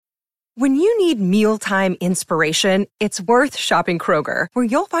When you need mealtime inspiration, it's worth shopping Kroger, where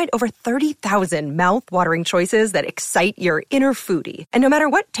you'll find over 30,000 mouth-watering choices that excite your inner foodie. And no matter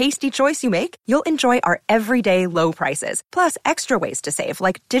what tasty choice you make, you'll enjoy our everyday low prices, plus extra ways to save,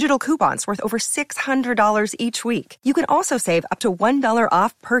 like digital coupons worth over $600 each week. You can also save up to $1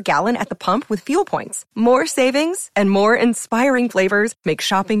 off per gallon at the pump with fuel points. More savings and more inspiring flavors make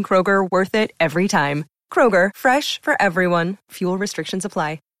shopping Kroger worth it every time. Kroger, fresh for everyone. Fuel restrictions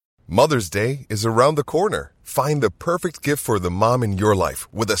apply. Mother's Day is around the corner. Find the perfect gift for the mom in your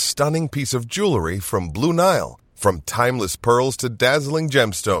life with a stunning piece of jewelry from Blue Nile. From timeless pearls to dazzling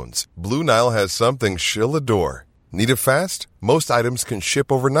gemstones, Blue Nile has something she'll adore. Need it fast? Most items can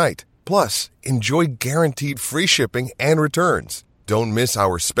ship overnight. Plus, enjoy guaranteed free shipping and returns. Don't miss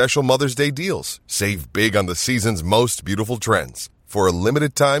our special Mother's Day deals. Save big on the season's most beautiful trends. For a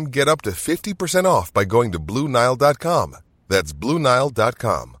limited time, get up to 50% off by going to BlueNile.com. That's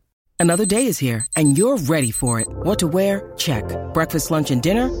BlueNile.com. Another day is here, and you're ready for it. What to wear? Check. Breakfast, lunch, and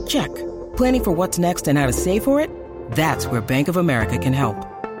dinner? Check. Planning for what's next and how to save for it? That's where Bank of America can help.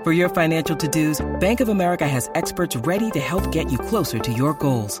 For your financial to-dos, Bank of America has experts ready to help get you closer to your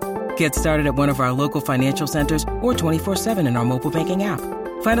goals. Get started at one of our local financial centers or 24/7 in our mobile banking app.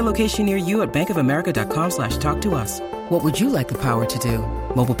 Find a location near you at bankofamerica.com/talktous. What would you like the power to do?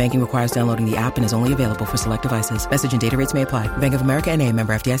 Mobile banking requires downloading the app and is only available for select devices. Message and data rates may apply. Bank of America N.A.,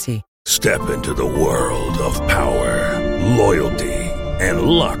 member FDIC. Step into the world of power, loyalty, and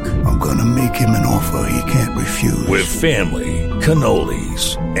luck. I'm gonna make him an offer he can't refuse. With family,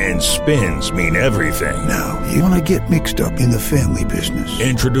 cannolis, and spins mean everything. Now, you wanna get mixed up in the family business.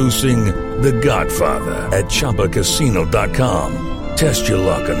 Introducing The Godfather at ChumbaCasino.com. Test your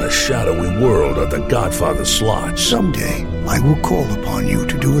luck in the shadowy world of The Godfather slot. Someday, I will call upon you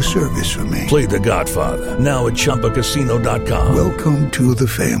to do a service for me. Play The Godfather, now at ChumbaCasino.com. Welcome to the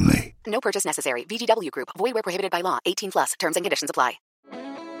family. No purchase necessary. VGW Group. Void where prohibited by law. 18+. Terms and conditions apply.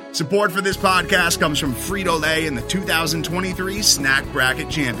 Support for this podcast comes from Frito-Lay and the 2023 Snack Bracket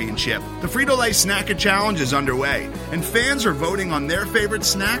Championship. The Frito-Lay Snack-A Challenge is underway, and fans are voting on their favorite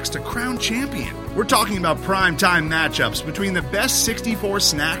snacks to crown champion. We're talking about prime-time matchups between the best 64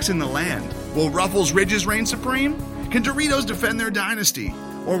 snacks in the land. Will Ruffles Ridges reign supreme? Can Doritos defend their dynasty?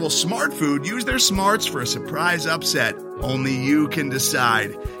 Or will Smart Food use their smarts for a surprise upset? Only you can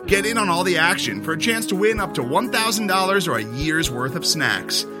decide. Get in on all the action for a chance to win up to $1,000 or a year's worth of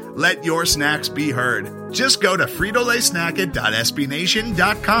snacks. Let your snacks be heard. Just go to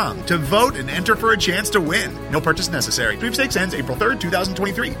fritolaysnacket.sbnation.com to vote and enter for a chance to win. No purchase necessary. Sweepstakes ends April 3rd,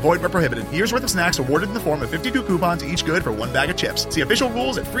 2023. Void where prohibited. Year's worth of snacks awarded in the form of 52 coupons, each good for one bag of chips. See official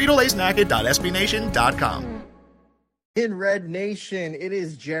rules at fritolaysnacket.sbnation.com. In Red Nation, it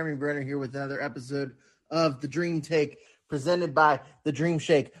is Jeremy Brenner here with another episode of The Dream Take, presented by The Dream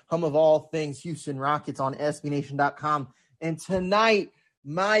Shake, home of all things Houston Rockets on SBNation.com. And tonight,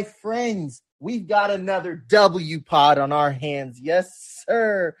 my friends, we've got another W pod on our hands. Yes,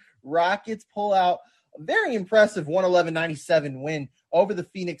 sir. Rockets pull out a very impressive 111-97 win over the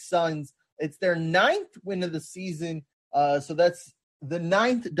Phoenix Suns. It's their 9th win of the season. So that's the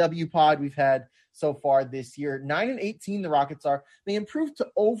 9th W pod we've had so far this year. 9-18 the Rockets are. They improved to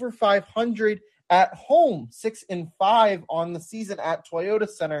over 500 at home, 6-5 on the season at Toyota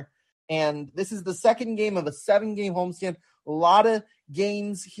Center. And this is the second game of a 7-game homestand. A lot of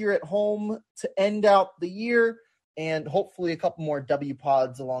games here at home to end out the year, and hopefully a couple more W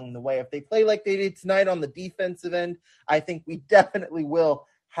pods along the way. If they play like they did tonight on the defensive end, I think we definitely will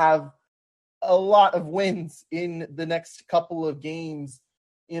have a lot of wins in the next couple of games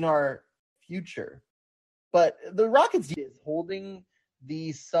in our future. But the Rockets is holding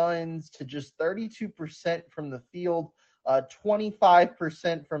the Suns to just 32% from the field,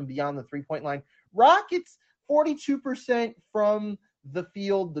 25% from beyond the three-point line. Rockets 42% from the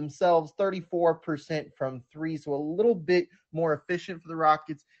field themselves, 34% from three, so a little bit more efficient for the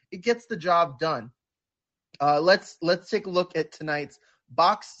Rockets. It gets the job done. Let's take a look at tonight's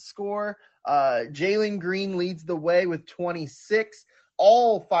box score. Jalen Green leads the way with 26.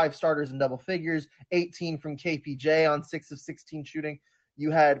 All 5 starters in double figures, 18 from KPJ on 6 of 16 shooting. You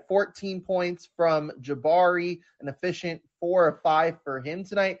had 14 points from Jabari, an efficient 4 of 5 for him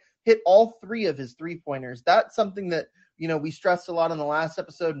tonight. Hit all 3 of his three-pointers. That's something that, we stressed a lot on the last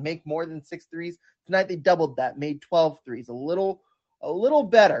episode, make more than 6 threes. Tonight they doubled that, made 12 threes. A little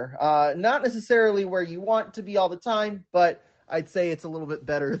better. Not necessarily where you want to be all the time, but I'd say it's a little bit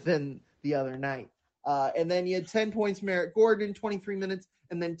better than the other night. And then you had 10 points from Eric Gordon, 23 minutes,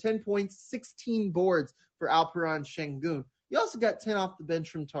 and then 10 points, 16 boards for Alperen Şengün. You also got 10 off the bench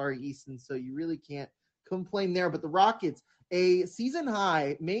from Tari Eason, so you really can't complain there. But the Rockets, a season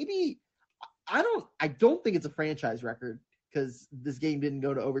high, maybe I don't think it's a franchise record because this game didn't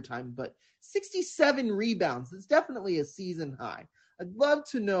go to overtime, but 67 rebounds. It's definitely a season high. I'd love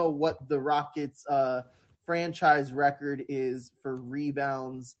to know what the Rockets franchise record is for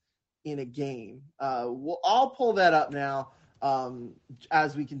rebounds in a game. I'll pull that up now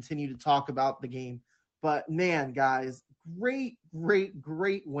as we continue to talk about the game. But man, guys, great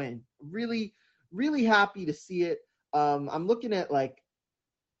win. Really, really happy to see it. I'm looking at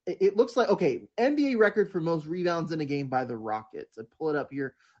it looks like, okay, NBA record for most rebounds in a game by the Rockets. I pull it up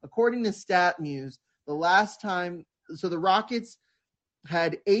here. According to StatMuse, the last time, so the Rockets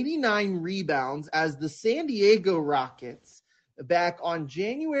had 89 rebounds as the San Diego Rockets back on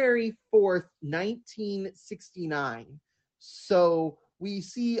January 4th, 1969. So we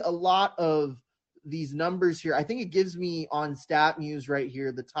see a lot of these numbers here. I think it gives me on StatMuse right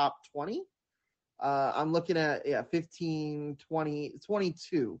here the top 20. I'm looking at 15, 20,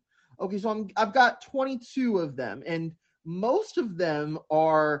 22. Okay, so I've got 22 of them, and most of them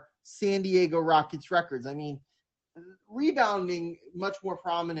are San Diego Rockets records. I mean, rebounding much more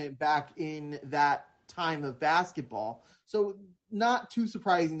prominent back in that time of basketball. So not too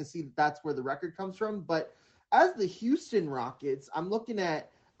surprising to see that that's where the record comes from. But as the Houston Rockets, I'm looking at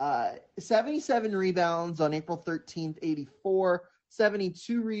 77 rebounds on April 13th, 84.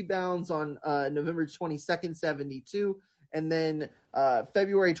 72 rebounds on November 22nd, 72, and then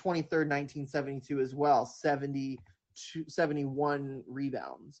February 23rd, 1972 as well, 71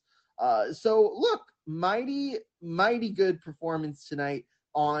 rebounds. So look, mighty good performance tonight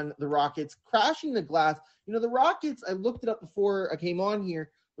on the Rockets, crashing the glass. You know, the Rockets, I looked it up before I came on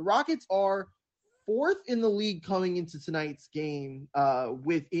here, the Rockets are 4th in the league coming into tonight's game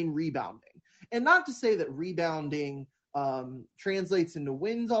within rebounding. And not to say that rebounding translates into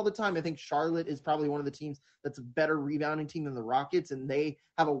wins all the time. I think Charlotte is probably one of the teams that's a better rebounding team than the Rockets, and they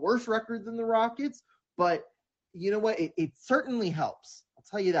have a worse record than the Rockets. But you know what? It certainly helps. I'll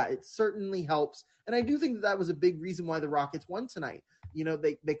tell you that. It certainly helps. And I do think that was a big reason why the Rockets won tonight. You know,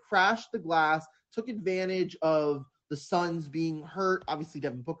 they crashed the glass, took advantage of the Suns being hurt. Obviously,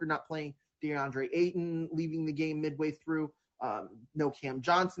 Devin Booker not playing, DeAndre Ayton leaving the game midway through, no Cam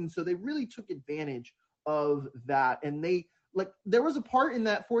Johnson. So they really took advantage of that. And there was a part in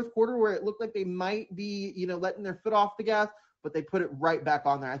that fourth quarter where it looked like they might be, letting their foot off the gas, but they put it right back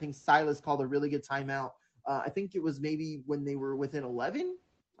on there. I think Silas called a really good timeout. I think it was maybe when they were within 11.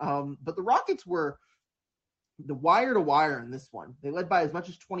 But the Rockets were the wire to wire in this one. They led by as much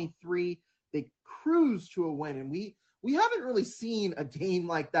as 23. They cruised to a win. And we haven't really seen a game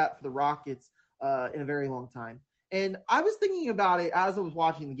like that for the Rockets in a very long time. And I was thinking about it as I was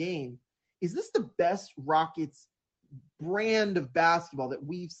watching the game. Is this the best Rockets brand of basketball that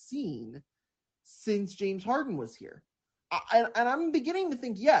we've seen since James Harden was here? And I'm beginning to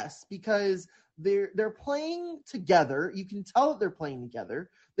think yes, because they're playing together. You can tell that they're playing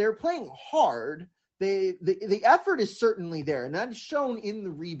together. They're playing hard. The effort is certainly there, and that is shown in the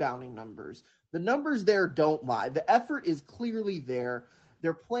rebounding numbers. The numbers there don't lie. The effort is clearly there.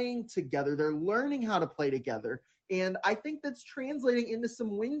 They're playing together. They're learning how to play together. And I think that's translating into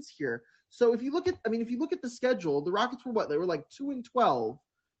some wins here. So if you look at the schedule, the Rockets were what? They were like 2-12.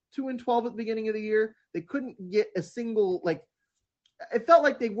 2-12 at the beginning of the year. They couldn't get a single, it felt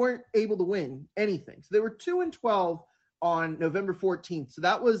like they weren't able to win anything. So they were 2-12 on November 14th. So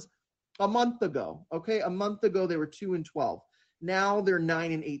that was a month ago. Okay. A month ago, they were 2-12. Now they're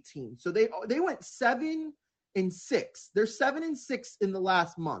 9-18. So they went 7-6. They're 7-6 in the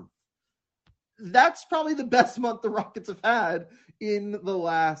last month. That's probably the best month the Rockets have had in the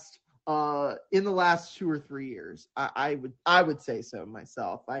last 2 or 3 years. I would say so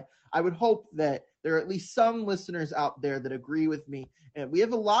myself. I would hope that there are at least some listeners out there that agree with me. And we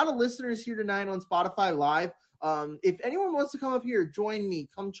have a lot of listeners here tonight on Spotify Live. If anyone wants to come up here, join me,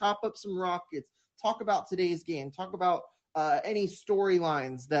 come chop up some Rockets, talk about today's game, talk about any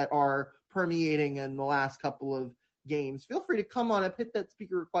storylines that are permeating in the last couple of games, feel free to come on up, hit that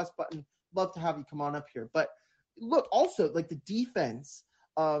speaker request button. Love to have you come on up here. But look, also the defense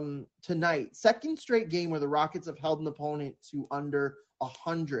tonight, second straight game where the Rockets have held an opponent to under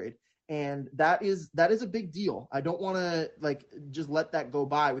 100, and that is a big deal. I don't want to just let that go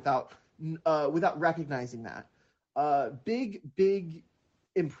by without recognizing that. Big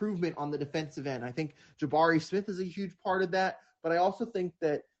improvement on the defensive end. I think Jabari Smith is a huge part of that, but I also think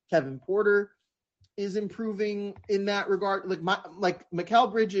that Kevin Porter is improving in that regard. Like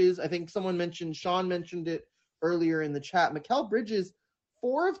Mikal Bridges, I think Sean mentioned it earlier in the chat. Mikal Bridges,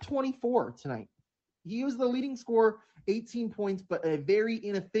 4 of 24 tonight. He was the leading scorer, 18 points, but a very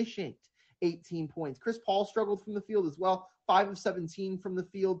inefficient 18 points. Chris Paul struggled from the field as well, 5 of 17 from the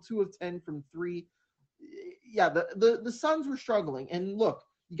field, 2 of 10 from 3. Yeah, the Suns were struggling. And look,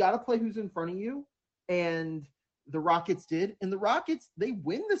 you got to play who's in front of you. And the Rockets did. And the Rockets, they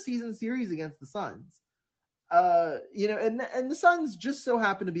win the season series against the Suns. And the Suns just so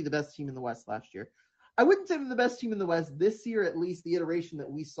happen to be the best team in the West last year. I wouldn't say they're the best team in the West this year, at least the iteration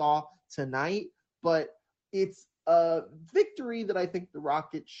that we saw tonight, but it's a victory that I think the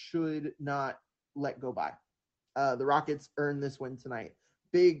Rockets should not let go by. The Rockets earned this win tonight.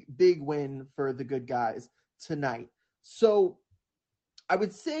 Big win for the good guys tonight. So I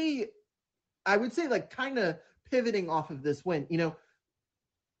would say like kind of pivoting off of this win,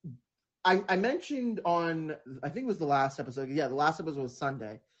 I mentioned on, I think it was the last episode. Yeah, the last episode was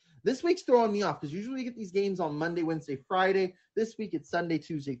Sunday. This week's throwing me off because usually we get these games on Monday, Wednesday, Friday. This week it's Sunday,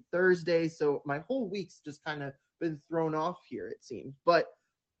 Tuesday, Thursday. So my whole week's just kind of been thrown off here, it seems. But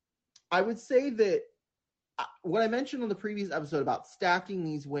I would say that what I mentioned on the previous episode about stacking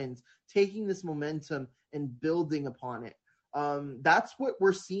these wins, taking this momentum and building upon it, that's what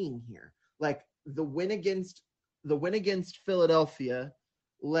we're seeing here. Like the win against Philadelphia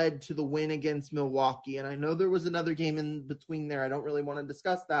led to the win against Milwaukee. And I know there was another game in between there. I don't really want to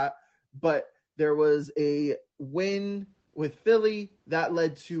discuss that, but there was a win with Philly that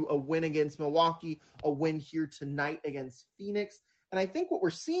led to a win against Milwaukee, a win here tonight against Phoenix. And I think what we're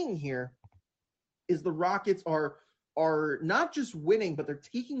seeing here is the Rockets are not just winning, but they're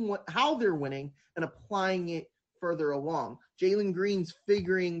taking how they're winning and applying it further along. Jalen Green's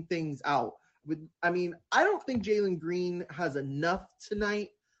figuring things out. I don't think Jalen Green has enough tonight,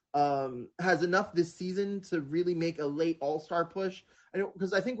 has enough this season to really make a late all-star push.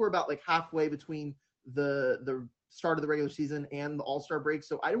 Because I think we're about like halfway between the start of the regular season and the all-star break.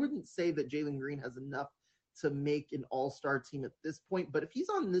 So I wouldn't say that Jalen Green has enough to make an all-star team at this point. But if he's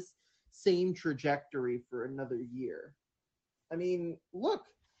on this same trajectory for another year, I mean, look,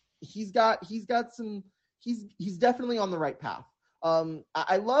 he's definitely on the right path.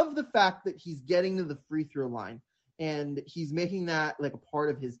 I love the fact that he's getting to the free throw line and he's making that like a part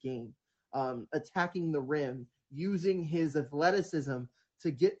of his game, attacking the rim, using his athleticism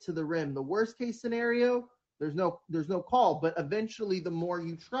to get to the rim. The worst case scenario, there's no call, but eventually the more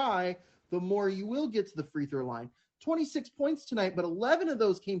you try, the more you will get to the free throw line. 26 points tonight, but 11 of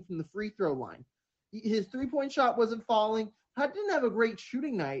those came from the free throw line. His 3-point shot wasn't falling. I didn't have a great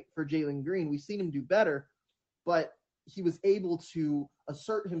shooting night for Jalen Green. We've seen him do better, but he was able to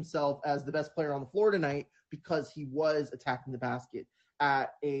assert himself as the best player on the floor tonight because he was attacking the basket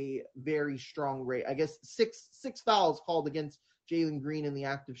at a very strong rate. I guess six fouls called against Jalen Green in the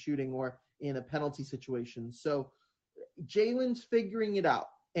act of shooting or in a penalty situation. So Jalen's figuring it out.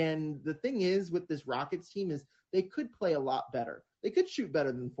 And the thing is with this Rockets team is they could play a lot better. They could shoot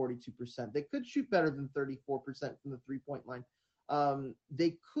better than 42%. They could shoot better than 34% from the three-point line.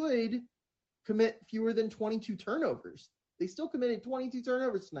 They could commit fewer than 22 turnovers. They still committed 22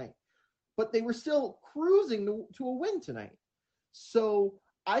 turnovers tonight, but they were still cruising to a win tonight. So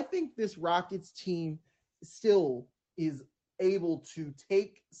I think this Rockets team still is able to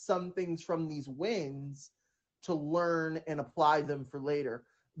take some things from these wins to learn and apply them for later.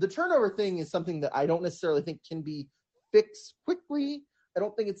 The turnover thing is something that I don't necessarily think can be fixed quickly. I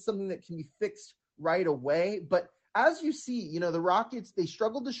don't think it's something that can be fixed right away, but as you see, the Rockets, they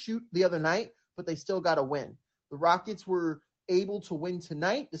struggled to shoot the other night, but they still got a win. The Rockets were able to win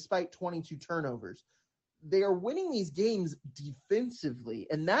tonight despite 22 turnovers. They are winning these games defensively,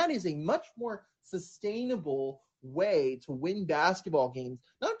 and that is a much more sustainable way to win basketball games,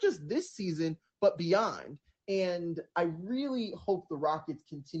 not just this season, but beyond. And I really hope the Rockets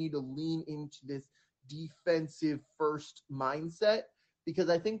continue to lean into this defensive first mindset, because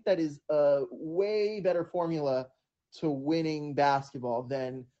I think that is a way better formula to winning basketball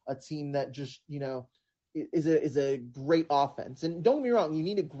than a team that just, is a great offense. And don't get me wrong, you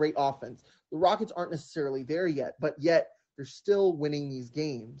need a great offense. The Rockets aren't necessarily there yet, but yet they're still winning these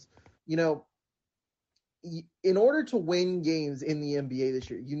games. In order to win games in the NBA this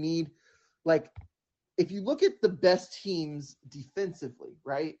year, you need, if you look at the best teams defensively,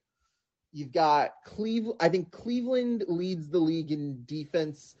 right? You've got Cleveland. I think Cleveland leads the league in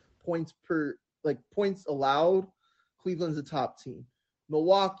defense points allowed. Cleveland's a top team.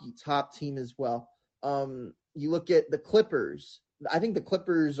 Milwaukee, top team as well. You look at the Clippers. I think the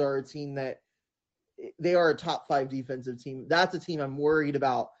Clippers are a team that they are a top 5 defensive team. That's a team I'm worried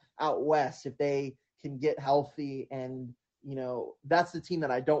about out west if they can get healthy, and that's the team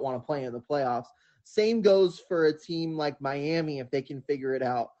that I don't want to play in the playoffs. Same goes for a team like Miami if they can figure it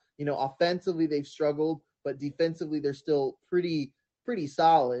out. Offensively they've struggled, but defensively they're still pretty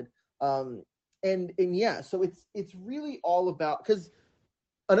solid. And yeah, so it's really all about, because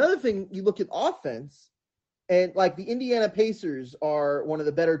another thing, you look at offense, and like the Indiana Pacers are one of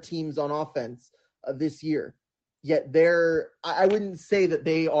the better teams on offense this year. Yet I wouldn't say that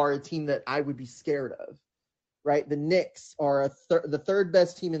they are a team that I would be scared of, right? The Knicks are the third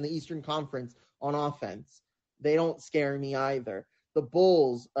best team in the Eastern Conference on offense. They don't scare me either. The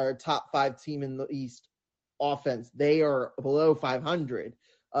Bulls are a top 5 team in the East offense. They are below 500.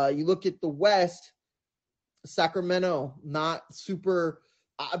 You look at the West, Sacramento,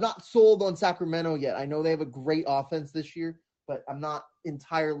 I'm not sold on Sacramento yet. I know they have a great offense this year, but I'm not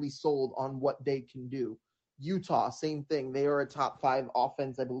entirely sold on what they can do. Utah, same thing. They are a top 5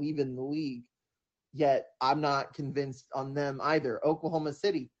 offense, I believe, in the league, yet I'm not convinced on them either. Oklahoma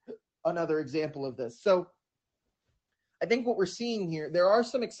City, another example of this. So I think what we're seeing here, there are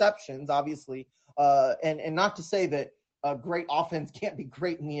some exceptions, obviously, and not to say that a great offense can't be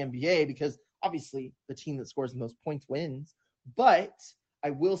great in the NBA, because obviously the team that scores the most points wins. But I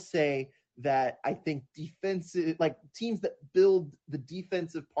will say that I think defensive, like teams that build the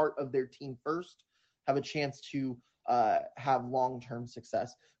defensive part of their team first, have a chance to have long-term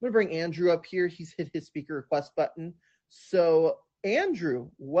success. I'm going to bring Andrew up here. He's hit his speaker request button. So, Andrew,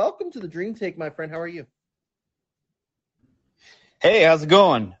 welcome to the Dream Take, my friend. How are you? Hey, how's it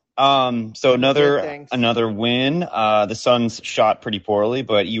going? So another win. The Suns shot pretty poorly,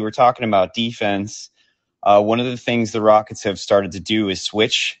 but you were talking about defense. One of the things the Rockets have started to do is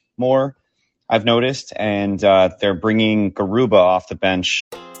switch more, I've noticed, and they're bringing Garuba off the bench.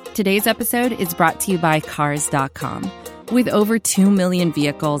 Today's episode is brought to you by Cars.com. With over 2 million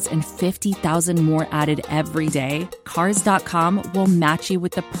vehicles and 50,000 more added every day, Cars.com will match you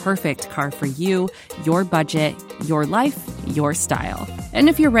with the perfect car for you, your budget, your life, your style. And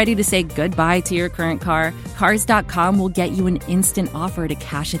if you're ready to say goodbye to your current car, Cars.com will get you an instant offer to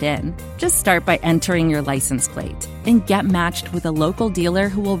cash it in. Just start by entering your license plate and get matched with a local dealer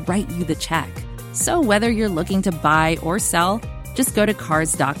who will write you the check. So whether you're looking to buy or sell, just go to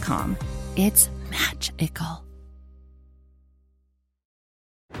Cars.com. It's magical.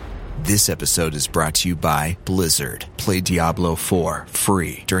 This episode is brought to you by Blizzard. Play Diablo 4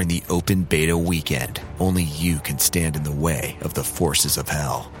 free during the open beta weekend. Only you can stand in the way of the forces of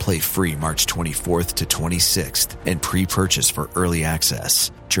hell. Play free March 24th to 26th and pre-purchase for early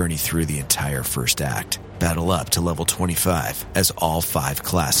access. Journey through the entire first act. Battle up to level 25 as all 5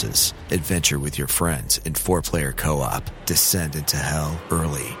 classes. Adventure with your friends in 4-player co-op. Descend into hell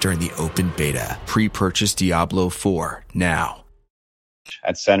early during the open beta. Pre-purchase Diablo 4 now.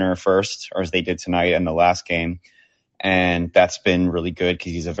 At center first, or as they did tonight in the last game. And that's been really good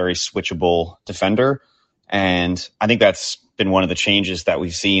because he's a very switchable defender. And I think that's been one of the changes that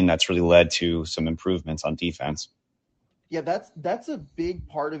we've seen that's really led to some improvements on defense. Yeah, that's a big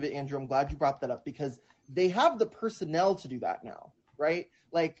part of it, Andrew. I'm glad you brought that up, because they have the personnel to do that now, right?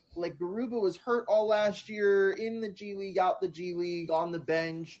 Like Garuba was hurt all last year, in the G League, out the G League, on the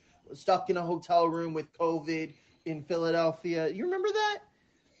bench, stuck in a hotel room with COVID in Philadelphia. You remember that?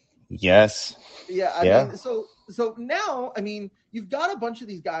 Yes. Yeah. I mean, so now, I mean, you've got a bunch of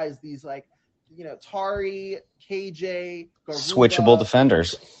these guys, these Tari, KJ, Garuba, switchable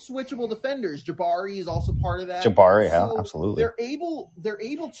defenders. Jabari is also part of that. Yeah, absolutely. They're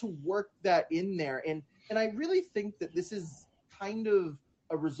able to work that in there. And I really think that this is kind of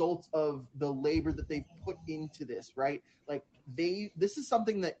a result of the labor that they put into this, right? Like this is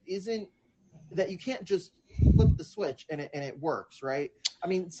something that you can't just flip the switch and it works, right? I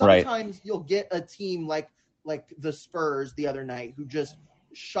mean, sometimes you'll get a team like the Spurs the other night who just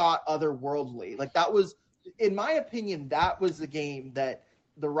shot otherworldly. Like that was, in my opinion, that was the game that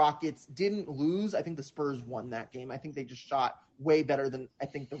the Rockets didn't lose. I think the Spurs won that game. I think they just shot way better than I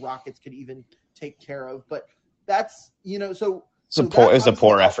think the Rockets could even take care of. But that's, it was a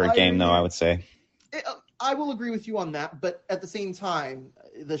poor effort game, though, I would say. I will agree with you on that, but at the same time,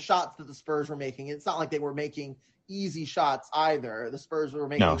 the shots that the Spurs were making, it's not like they were making easy shots either. The Spurs were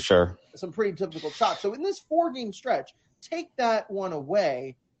making some pretty difficult shots. So in this 4-game stretch, take that one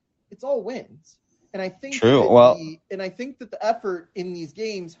away, it's all wins. And I think I think that the effort in these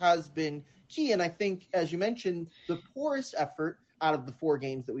games has been key. And I think, as you mentioned, the poorest effort out of the 4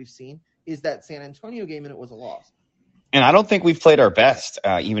 games that we've seen is that San Antonio game, and it was a loss. And I don't think we've played our best,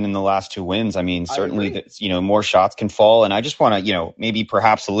 even in the last 2 wins. I mean, certainly, more shots can fall. And I just want to, maybe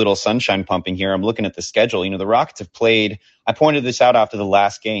perhaps a little sunshine pumping here. I'm looking at the schedule. The Rockets have played, I pointed this out after the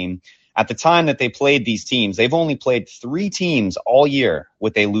last game. At the time that they played these teams, they've only played 3 teams all year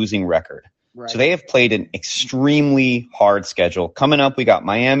with a losing record. Right. So they have played an extremely hard schedule. Coming up, we got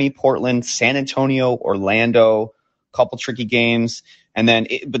Miami, Portland, San Antonio, Orlando, a couple tricky games. And then,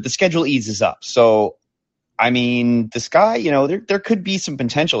 but the schedule eases up. So, I mean, the Sky, there could be some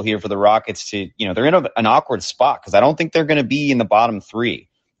potential here for the Rockets to, they're in an awkward spot because I don't think they're going to be in the bottom 3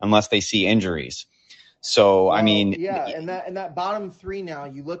 unless they see injuries. So, well, I mean, yeah, and that bottom 3 now,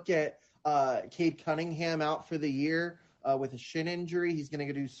 you look at Cade Cunningham out for the year with a shin injury. He's going to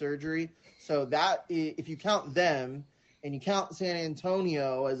go do surgery. So that, if you count them and you count San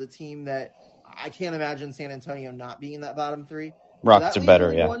Antonio as a team that I can't imagine San Antonio not being in that bottom 3. Rockets are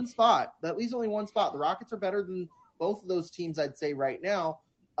better, yeah. One spot. That leaves only one spot. The Rockets are better than both of those teams, I'd say, right now.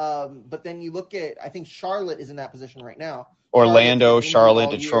 But then you look at, I think Charlotte is in that position right now. Orlando,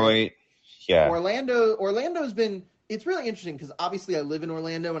 Charlotte, Detroit. Yeah. Orlando's been, it's really interesting because obviously I live in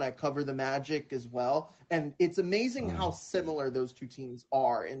Orlando and I cover the Magic as well. And it's amazing how similar those two teams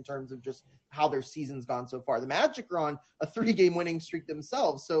are in terms of just how their season's gone so far. The Magic are on a 3-game winning streak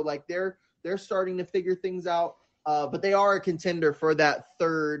themselves. So like they're starting to figure things out. But they are a contender for that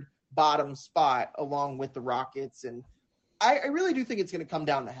third bottom spot along with the Rockets. And I really do think it's going to come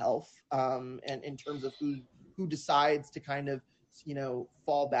down to health and in terms of who decides to kind of,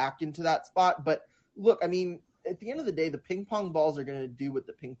 fall back into that spot. But look, I mean, at the end of the day, the ping pong balls are going to do what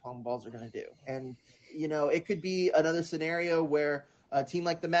the ping pong balls are going to do. And, it could be another scenario where a team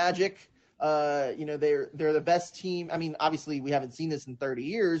like the Magic, they're the best team. I mean, obviously we haven't seen this in 30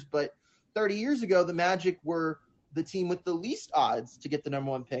 years, but 30 years ago, the Magic were the team with the least odds to get the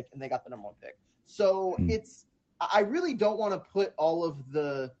number 1 pick, and they got the number 1 pick. So I really don't want to put all of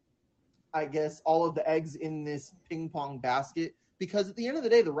the eggs in this ping pong basket, because at the end of the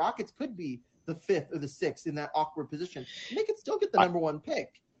day, the Rockets could be the 5th or the 6th in that awkward position, and they could still get the number 1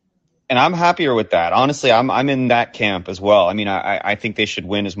 pick. And I'm happier with that. Honestly, I'm in that camp as well. I mean, I think they should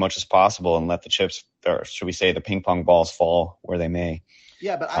win as much as possible and let the chips, or should we say the ping pong balls, fall where they may.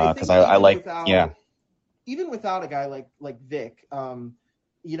 Yeah, but I think even without a guy like Vic,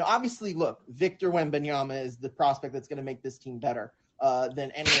 obviously, look, Victor Wembanyama is the prospect that's going to make this team better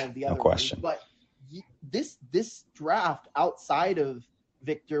than any of the other ones. But this draft outside of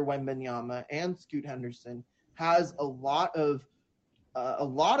Victor Wembanyama and Scoot Henderson has a lot of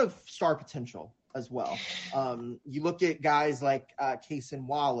star potential as well. You look at guys like Cason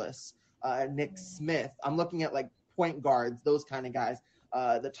Wallace, Nick Smith. I'm looking at like point guards, those kind of guys.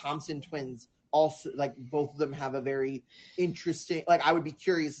 The Thompson twins also, like both of them have a very interesting, like I would be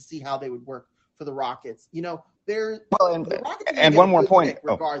curious to see how they would work for the Rockets. The Rockets and one more point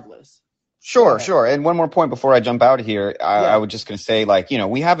regardless. Sure. And one more point before I jump out of here. I was just going to say,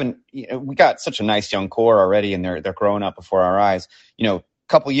 we got such a nice young core already, and they're growing up before our eyes. A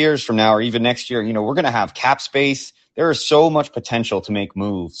couple years from now, or even next year, we're going to have cap space. There is so much potential to make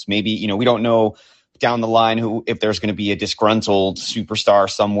moves. Maybe, we don't know down the line if there's going to be a disgruntled superstar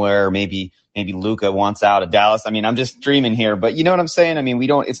somewhere. Maybe Luka wants out of Dallas. I mean, I'm just dreaming here, but you know what I'm saying? I mean,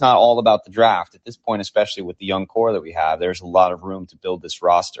 it's not all about the draft at this point, especially with the young core that we have. There's a lot of room to build this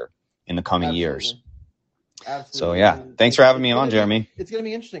roster in the coming years. Absolutely. So, yeah, thanks for having me on, Jeremy. It's going to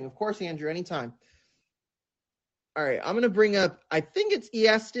be interesting. Of course, Andrew, anytime. All right, I'm going to bring up, I think it's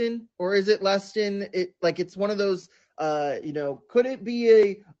Easton, or is it Leston? It's one of those, could it be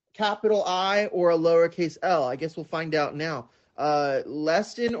a capital I or a lowercase L? I guess we'll find out now.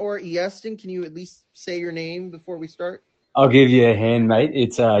 Leston or Easton, can you at least say your name before we start? I'll give you a hand, mate.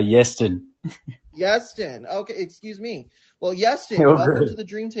 It's Yeston. Yeston. Okay, excuse me. Well, Yeston, welcome to the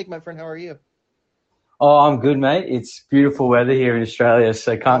Dream Take, my friend. How are you? Oh, I'm good, mate. It's beautiful weather here in Australia,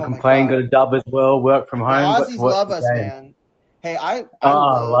 so can't complain. Got a dub as well. Work from home. The Aussies love us, man. Hey, I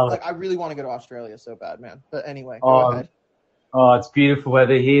really want to go to Australia so bad, man. But anyway, go ahead. Oh, it's beautiful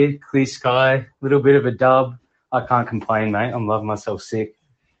weather here. Clear sky. Little bit of a dub. I can't complain, mate. I'm loving myself sick.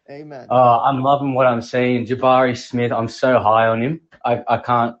 Amen. I'm loving what I'm seeing. Jabari Smith, I'm so high on him. I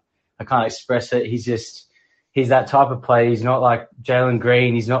can't express it. He's that type of player. He's not like Jalen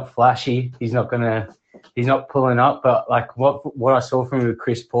Green. He's not flashy. He's not pulling up. But like what I saw from him with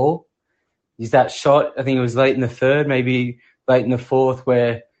Chris Paul, is that shot. I think it was late in the third, maybe late in the fourth,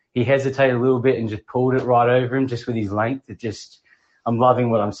 where he hesitated a little bit and just pulled it right over him just with his length. I'm loving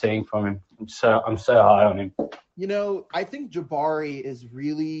what I'm seeing from him. I'm so high on him. I think Jabari is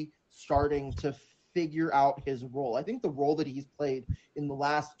really starting to figure out his role. I think the role that he's played in the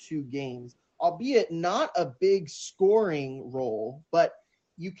last 2 games, albeit not a big scoring role, but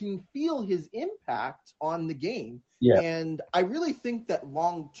you can feel his impact on the game. Yeah. And I really think that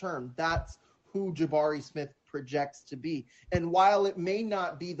long term, that's who Jabari Smith projects to be. And while it may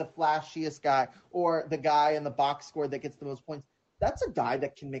not be the flashiest guy or the guy in the box score that gets the most points, that's a guy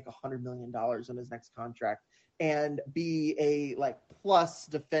that can make $100 million in his next contract and be a plus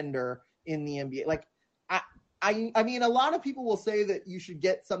defender in the NBA. I mean, a lot of people will say that you should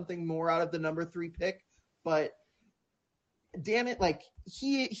get something more out of the number 3 pick, but damn it, like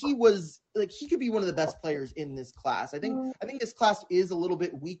he was like he could be one of the best players in this class. I think this class is a little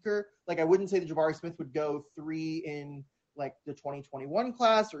bit weaker. Like I wouldn't say that Jabari Smith would go 3 in like the 2021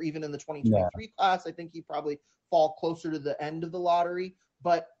 class or even in the 2023 class. I think he'd probably fall closer to the end of the lottery.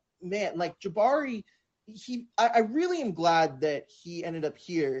 But man, like Jabari, I really am glad that he ended up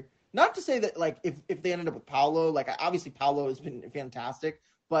here. Not to say that like if they ended up with Paolo, like obviously Paolo has been fantastic,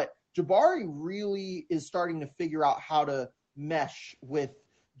 but Jabari really is starting to figure out how to mesh with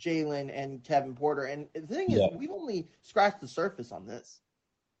Jalen and Kevin Porter. And the thing is, we've only scratched the surface on this.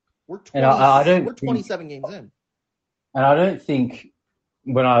 We're 27 games in. And I don't think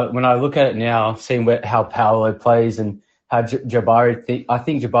when I look at it now, seeing how Paolo plays and how Jabari, I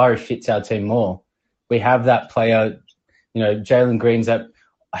think Jabari fits our team more. We have that player, Jalen Green's that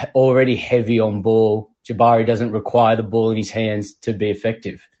already heavy on ball. Jabari doesn't require the ball in his hands to be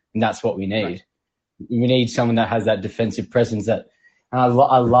effective, and that's what we need. Right. We need someone that has that defensive presence. And I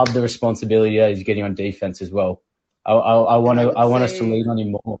love the responsibility that he's getting on defense as well. I want us to lean on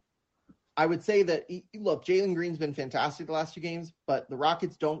him more. I would say that, look, Jalen Green's been fantastic the last 2 games, but the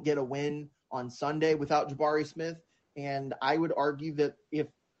Rockets don't get a win on Sunday without Jabari Smith. And I would argue that if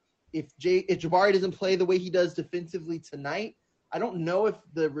Jabari doesn't play the way he does defensively tonight, I don't know if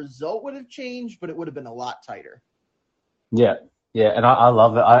the result would have changed, but it would have been a lot tighter. Yeah, and I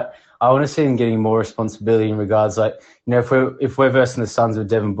love it. I want to see him getting more responsibility in regards, like, if we're versing the Suns with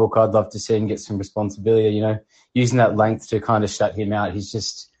Devin Booker, I'd love to see him get some responsibility, using that length to kind of shut him out.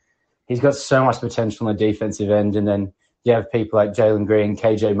 He's got so much potential on the defensive end, and then you have people like Jalen Green,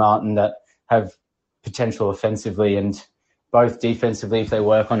 KJ Martin that have potential offensively, and both defensively if they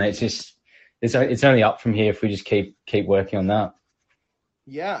work on it. It's only up from here if we just keep working on that.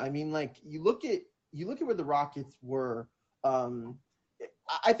 Yeah, I mean, like you look at where the Rockets were.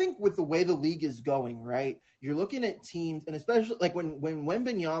 I think with the way the league is going, right? You're looking at teams, and especially like when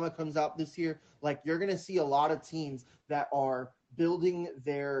Wembanyama comes out this year, like you're going to see a lot of teams that are building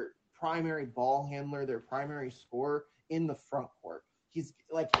their primary ball handler, their primary scorer in the front court. He's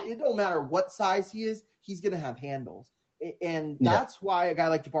like, it don't matter what size he is, he's going to have handles. And that's why a guy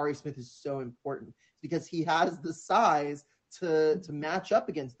like Jabari Smith is so important, because he has the size to match up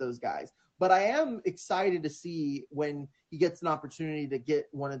against those guys. But I am excited to see when he gets an opportunity to get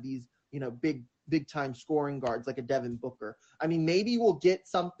one of these, big time scoring guards like a Devin Booker. I mean, maybe we'll get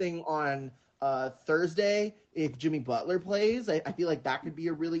something on Thursday if Jimmy Butler plays. I feel like that could be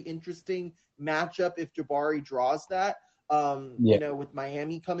a really interesting matchup if Jabari draws that, with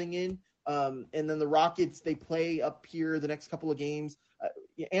Miami coming in. And then the Rockets, they play up here the next couple of games.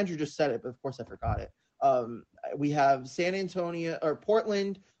 Andrew just said it, but of course I forgot it. We have San Antonio or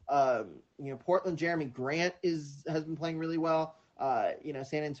Portland. Portland, Jeremy Grant has been playing really well.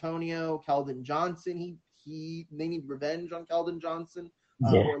 San Antonio, Keldon Johnson. They need revenge on Keldon Johnson.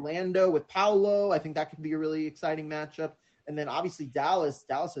 Orlando with Paolo. I think that could be a really exciting matchup. And then obviously Dallas.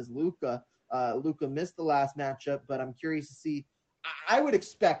 Dallas has Luka. Luka missed the last matchup, but I'm curious to see. I would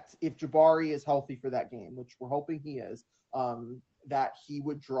expect if Jabari is healthy for that game, which we're hoping he is, that he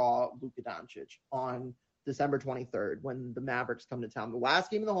would draw Luka Doncic on December 23rd when the Mavericks come to town. The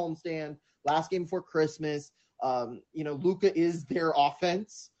last game of the homestand, last game before Christmas. Luka is their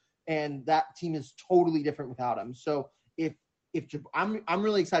offense, and that team is totally different without him. So if I'm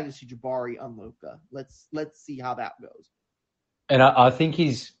really excited to see Jabari on Luka. Let's see how that goes. And I think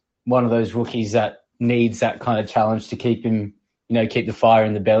he's one of those rookies that needs that kind of challenge to keep him, keep the fire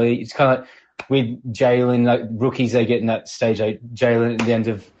in the belly. It's kind of like with Jalen, like rookies, they get in that stage. Like Jalen at the end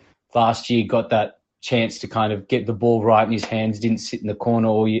of last year got that chance to kind of get the ball right in his hands, didn't sit in the corner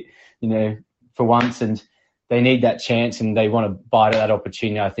or, for once. And they need that chance and they want to bite at that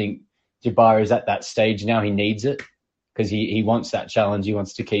opportunity. I think Jabari is at that stage now. He needs it because he wants that challenge. He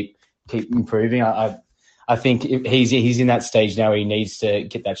wants to keep improving. I think he's in that stage now where he needs to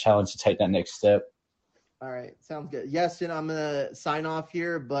get that challenge to take that next step. All right. Sounds good. Yes, and I'm going to sign off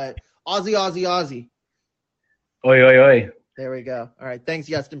here, but Aussie, Aussie, Aussie. Oi, oi, oi. There we go. All right. Thanks,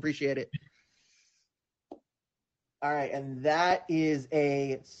 Yeston. Appreciate it. All right. And that is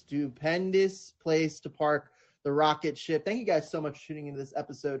a stupendous place to park the rocket ship. Thank you guys so much for tuning into this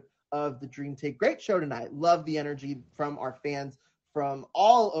episode of the Dream Take. Great show tonight. Love the energy from our fans from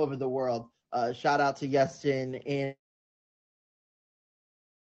all over the world. Shout out to Yeston and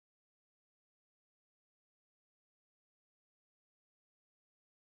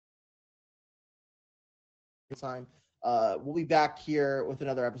time. We'll be back here with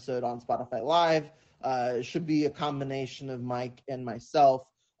another episode on Spotify Live. It should be a combination of Mike and myself.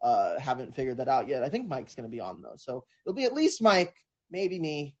 haven't figured that out yet. I think Mike's going to be on, though. So it'll be at least Mike, maybe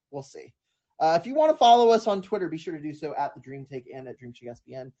me. We'll see. If you want to follow us on Twitter, be sure to do so at The Dream Take and at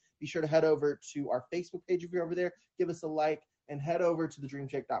DreamShakeSPN. Be sure to head over to our Facebook page if you're over there. Give us a like and head over to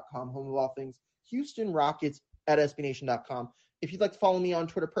thedreamshake.com, home of all things Houston Rockets at SBNation.com. If you'd like to follow me on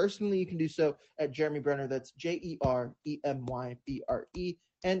Twitter personally, you can do so at Jeremy Brenner. That's JeremyBrenner.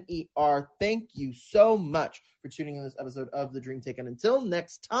 Thank you so much for tuning in this episode of The Dream Take. And until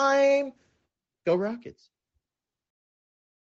next time, go Rockets.